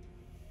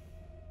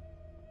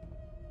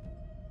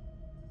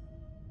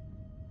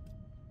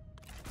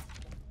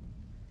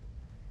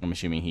 I'm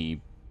assuming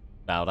he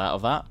bowed out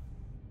of that.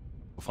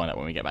 We'll find out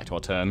when we get back to our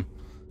turn.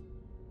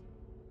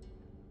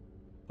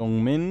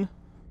 Dongmin. You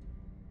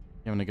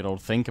having a good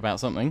old think about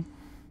something?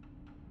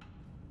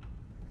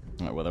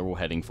 Alright, well, they're all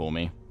heading for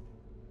me.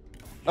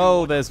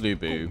 Oh, there's Lu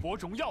Bu. 国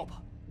荣耀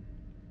吧。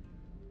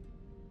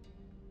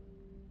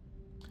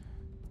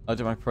 I'll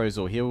do my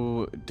proposal.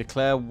 He'll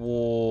declare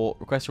war,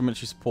 request for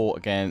military support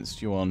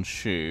against Yuan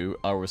Shu.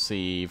 I'll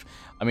receive...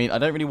 I mean, I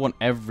don't really want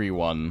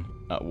everyone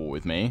at war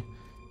with me.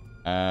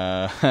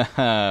 Also,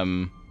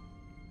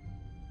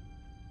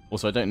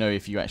 I don't know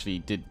if you actually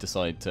did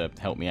decide to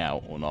help me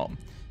out or not.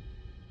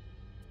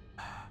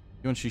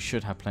 Yuan Shu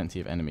should have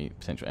plenty of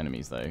potential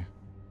enemies, though.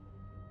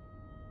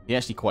 He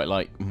actually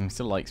he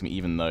still likes me,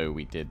 even though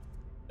we did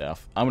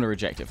stuff. I'm going to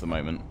reject it for the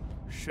moment.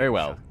 Very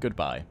well.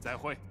 Goodbye. 再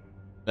会。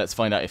 Let's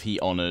find out if he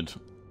honoured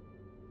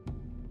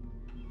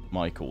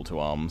my call to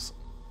arms.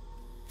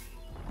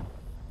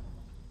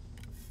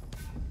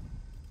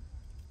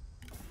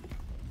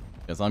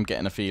 Because I'm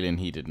getting a feeling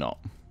he did not.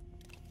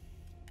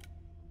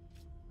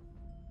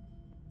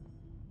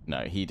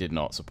 No, he did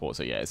not support.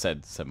 So yeah, it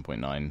said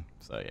 7.9.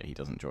 So yeah, he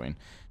doesn't join.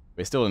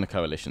 We're still in a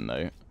coalition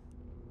though.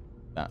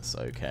 That's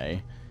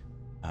okay.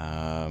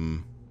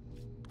 Dongming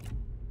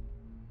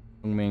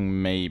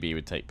maybe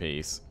would take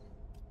peace.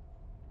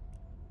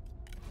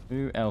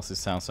 Who else is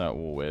Cao Cao at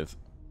war with?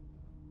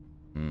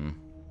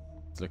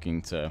 He's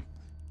looking to...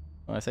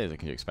 Well, I say he's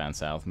looking to expand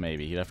south.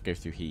 Maybe. He'd have to go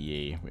through He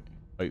Yi.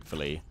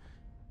 Hopefully,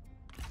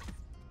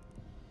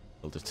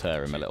 it'll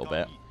deter him a little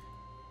bit.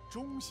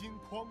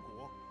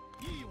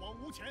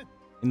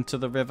 Into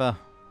the river.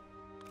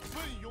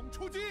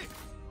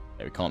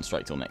 Okay, we can't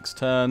strike till next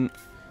turn.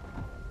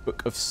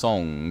 Book of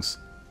Songs.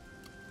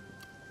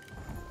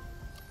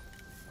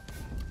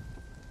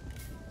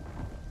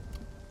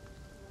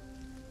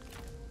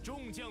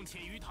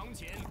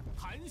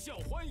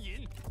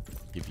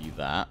 Give you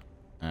that.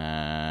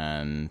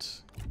 And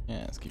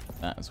yeah, let's keep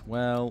that as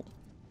well.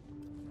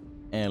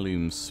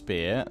 Heirloom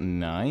spear,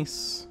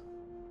 nice.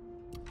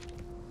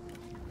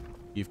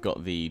 You've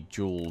got the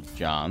jewel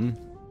Jian.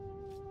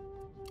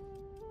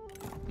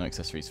 No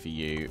accessories for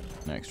you.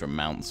 No extra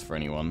mounts for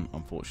anyone,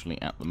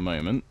 unfortunately, at the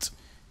moment.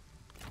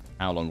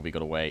 How long have we got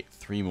to wait?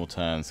 3 more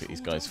turns to get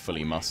these guys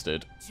fully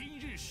mustered.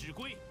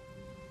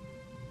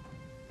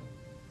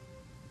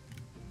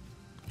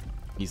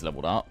 He's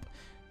leveled up.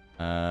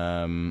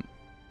 I'm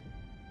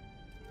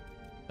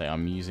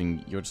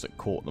using... You're just at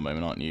court at the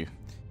moment, aren't you?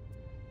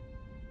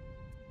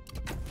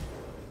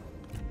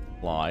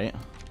 Fly.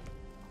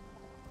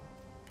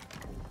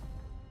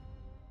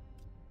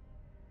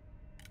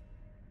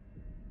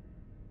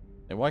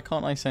 Why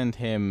can't I send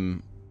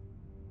him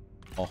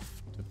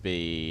off to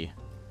be...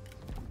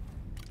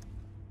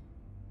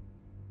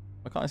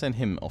 Why can't I send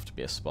him off to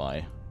be a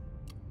spy?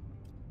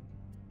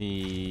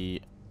 He...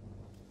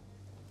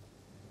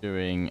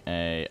 Doing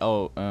a...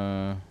 Oh,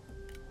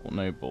 what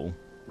noble?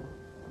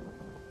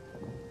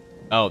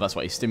 Oh, that's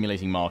why. He's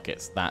stimulating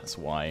markets. That's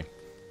why.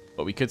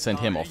 But we could send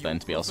him off then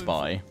to be our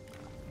spy.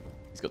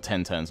 He's got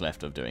 10 turns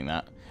left of doing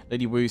that.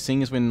 Lady Wu,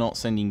 seeing as we're not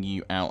sending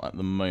you out at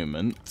the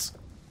moment,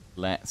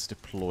 let's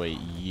deploy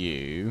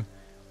you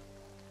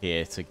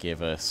here to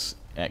give us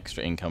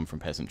extra income from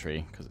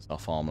peasantry, because it's our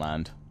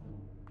farmland.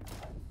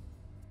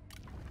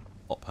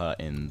 Pop her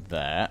in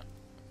there.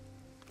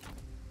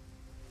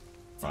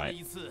 Right.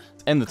 Let's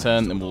end the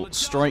turn, then we'll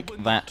strike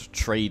that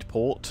trade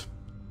port.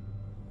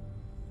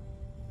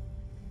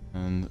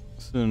 And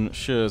Sun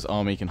Shi's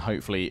army can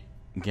hopefully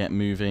get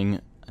moving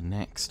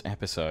next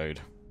episode.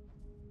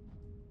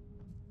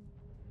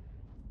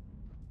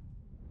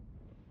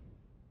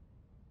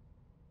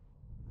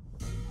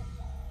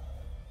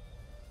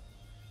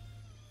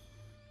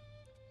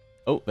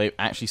 Oh, they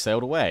actually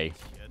sailed away.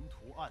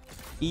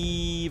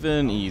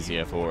 Even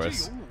easier for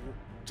us.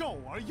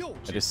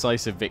 A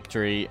decisive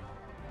victory.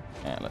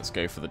 Yeah, let's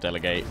go for the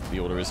delegate. The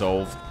order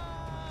resolve.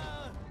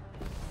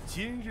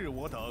 We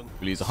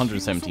lose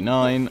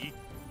 179.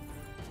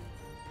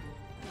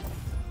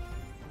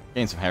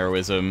 Gain some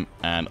heroism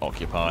and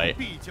occupy.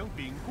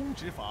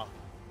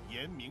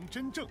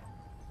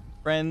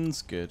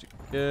 Friends, good,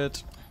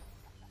 good.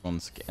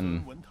 One's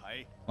getting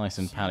nice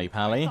and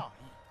pally-pally.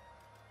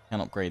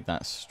 Can upgrade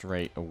that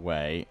straight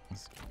away.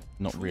 There's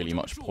not really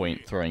much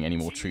point throwing any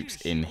more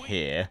troops in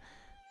here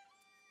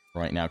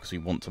right now because we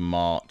want to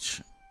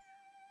march.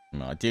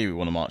 Ideally, we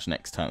want to march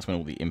next turn. That's when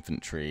all the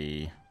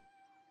infantry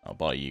I'll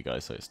buy you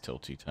guys, so it's still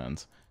 2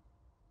 turns.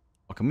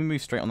 Oh, can we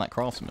move straight on that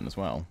craftsman as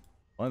well?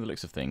 By the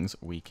looks of things,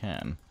 we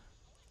can.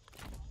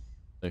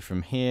 So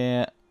from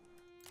here,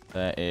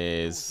 there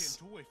is...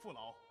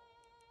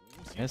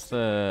 Where's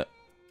the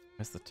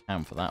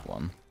town for that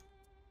one?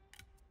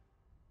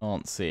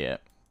 Can't see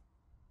it.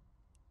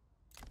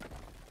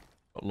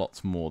 Got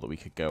lots more that we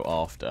could go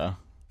after.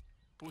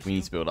 We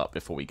need to build up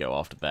before we go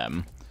after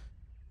them.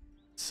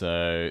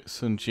 So,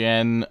 Sun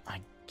Jian,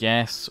 I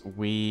guess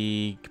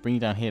we could bring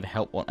you down here to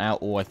help one out,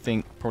 or I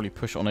think probably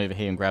push on over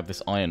here and grab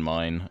this iron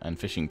mine and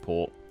fishing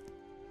port.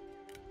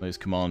 Those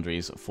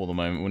commanderies for the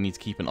moment. We'll need to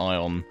keep an eye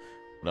on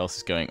what else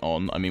is going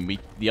on. I mean,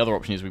 the other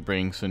option is we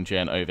bring Sun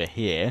Jian over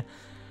here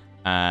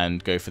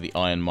and go for the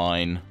iron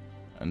mine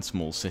and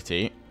small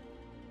city.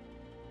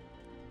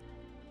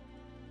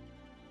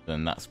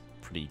 Then that's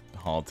pretty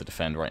hard to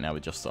defend right now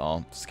with just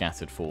our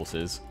scattered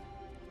forces.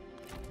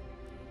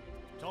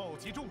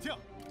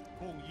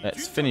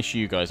 Let's finish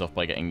you guys off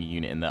by getting a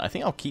unit in there. I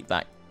think I'll keep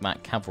that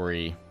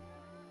cavalry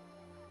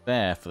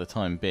there for the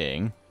time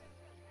being.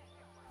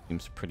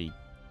 Seems pretty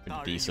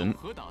decent.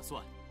 We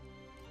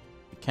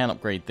can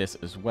upgrade this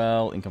as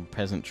well. Income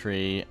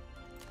peasantry.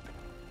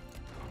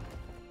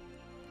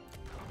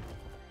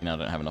 You know, I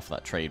don't have enough of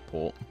that trade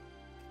port.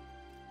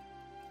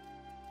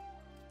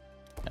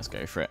 Let's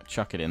go for it.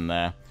 Chuck it in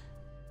there.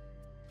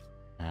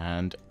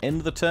 And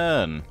end the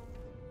turn.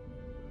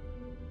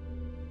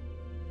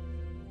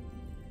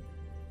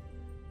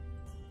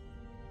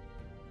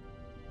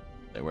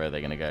 So where are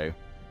they going to go?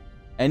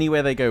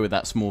 Anywhere they go with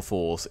that small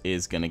force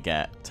is going to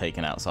get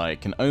taken out. So I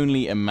can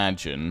only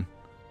imagine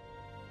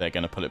they're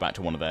going to pull it back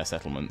to one of their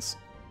settlements.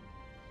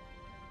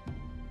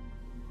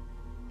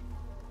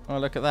 Oh,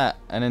 look at that.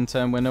 And in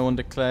turn where no one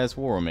declares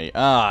war on me.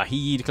 Ah,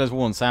 he declares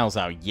war on Cao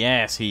Cao.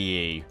 Yes,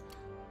 he.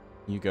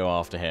 You go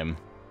after him.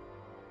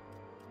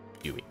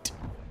 Do it.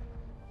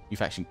 New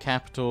faction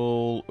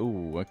capital.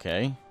 Ooh,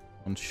 okay.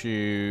 On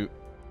shoot.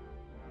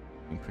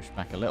 We can push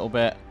back a little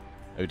bit.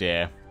 Oh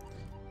dear.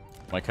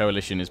 My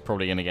coalition is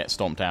probably going to get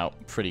stomped out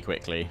pretty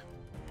quickly.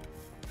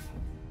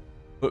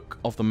 Book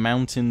of the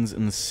Mountains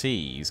and the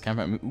Seas.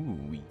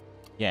 Ooh,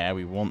 yeah,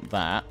 we want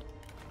that.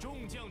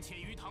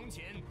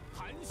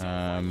 Does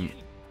that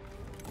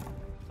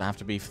have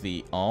to be for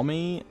the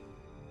army?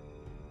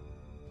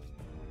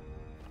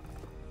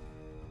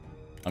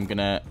 I'm going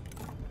to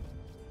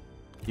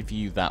give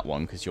you that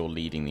one because you're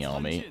leading the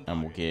army.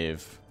 And we'll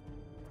give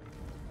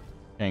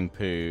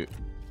Chengpu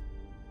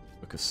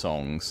Book of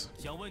Songs.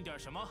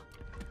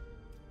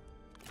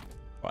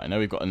 Right, I know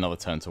we've got another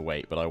turn to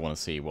wait, but I want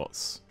to see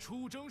what's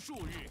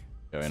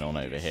going on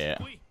over here.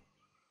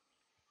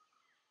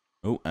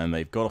 Oh, and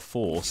they've got a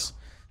force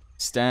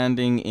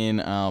standing in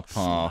our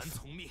path.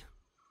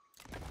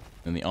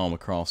 And the armor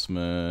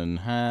craftsman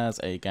has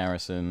a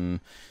garrison.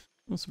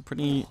 Well, some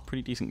pretty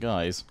decent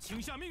guys.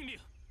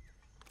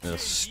 There's a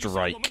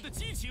strike.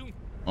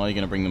 Are you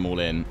going to bring them all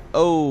in?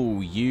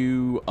 Oh,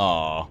 you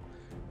are.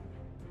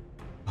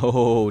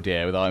 Oh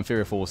dear, with our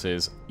inferior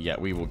forces, yeah,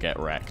 we will get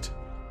wrecked.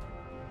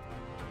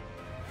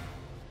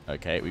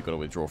 Okay, we've got to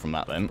withdraw from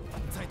that then.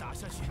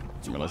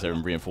 Didn't realise they were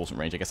in reinforcement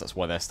range. I guess that's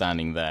why they're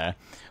standing there.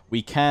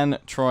 We can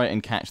try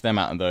and catch them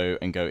out, though,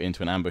 and go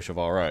into an ambush of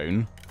our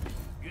own.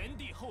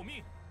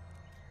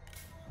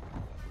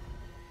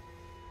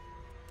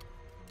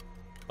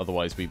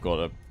 Otherwise, we've got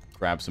to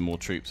grab some more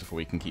troops before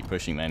we can keep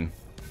pushing then.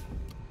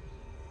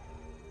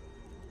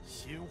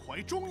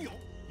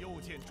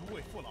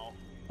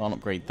 Can't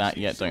upgrade that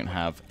yet. Don't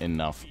have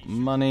enough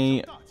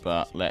money.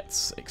 But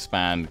let's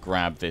expand,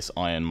 grab this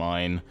iron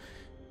mine.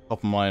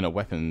 Copper mine, a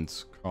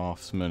weapons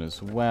craftsman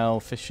as well.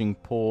 Fishing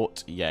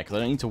port. Yeah, because I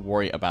don't need to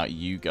worry about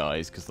you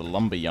guys, because the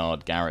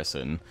lumberyard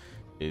garrison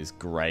is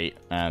great.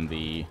 And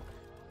the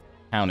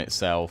town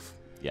itself,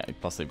 yeah,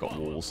 plus they've got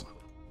walls.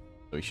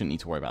 So we shouldn't need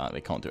to worry about that. They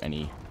can't do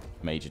any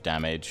major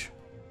damage.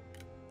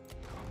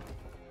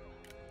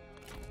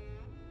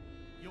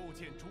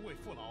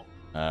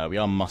 We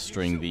are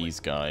mustering these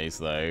guys,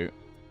 though.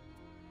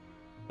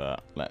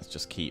 But let's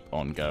just keep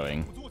on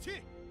going.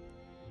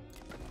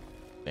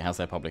 How's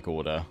their public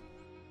order?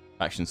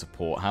 Faction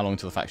support. How long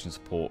till the faction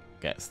support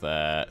gets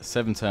there?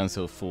 7 turns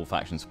till full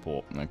faction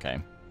support. Okay.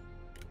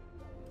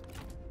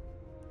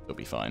 It'll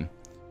be fine.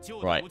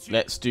 Right,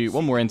 let's do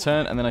one more in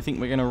turn, and then I think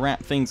we're going to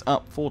wrap things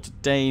up for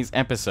today's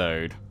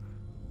episode.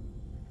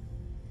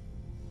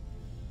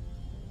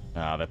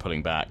 Ah, they're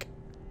pulling back.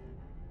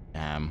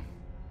 Damn.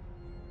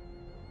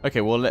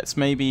 Okay, well, let's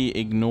maybe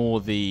ignore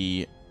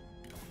the...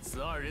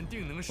 Oh,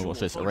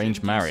 what's this?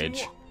 Arranged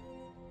marriage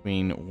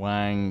between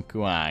Wang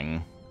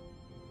Guang.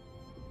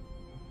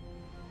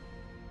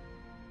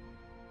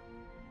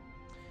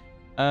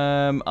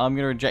 I'm going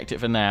to reject it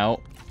for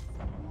now.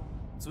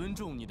 I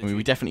mean,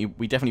 we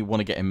definitely want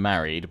to get him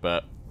married,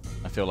 but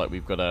I feel like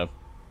we've got to,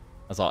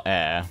 as our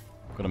heir,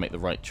 we've got to make the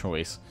right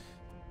choice.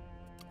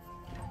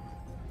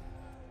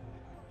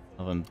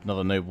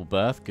 Another noble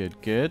birth.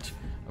 Good, good.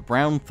 A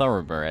brown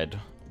thoroughbred.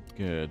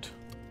 Good.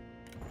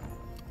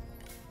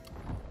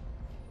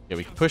 Yeah,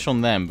 we can push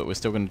on them, but we're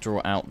still going to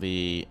draw out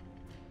the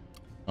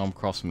armed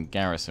craftsman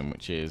garrison,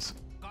 which is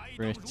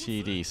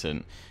pretty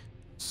decent.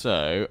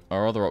 So,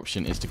 our other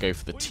option is to go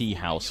for the tea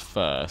house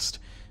first.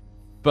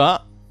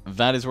 But,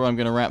 that is where I'm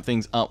going to wrap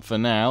things up for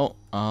now.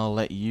 I'll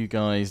let you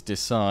guys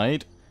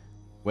decide.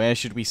 Where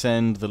should we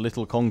send the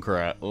little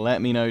conqueror?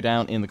 Let me know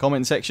down in the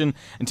comment section.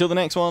 Until the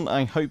next one,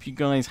 I hope you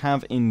guys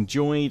have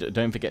enjoyed.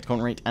 Don't forget to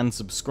comment, rate, and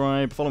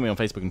subscribe. Follow me on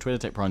Facebook and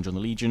Twitter, TechPrime John the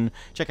Legion.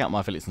 Check out my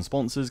affiliates and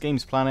sponsors,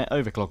 Games Planet,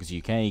 Overclockers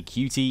UK,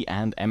 QT,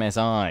 and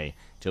MSI.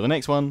 Till the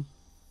next one,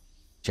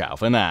 ciao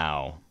for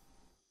now.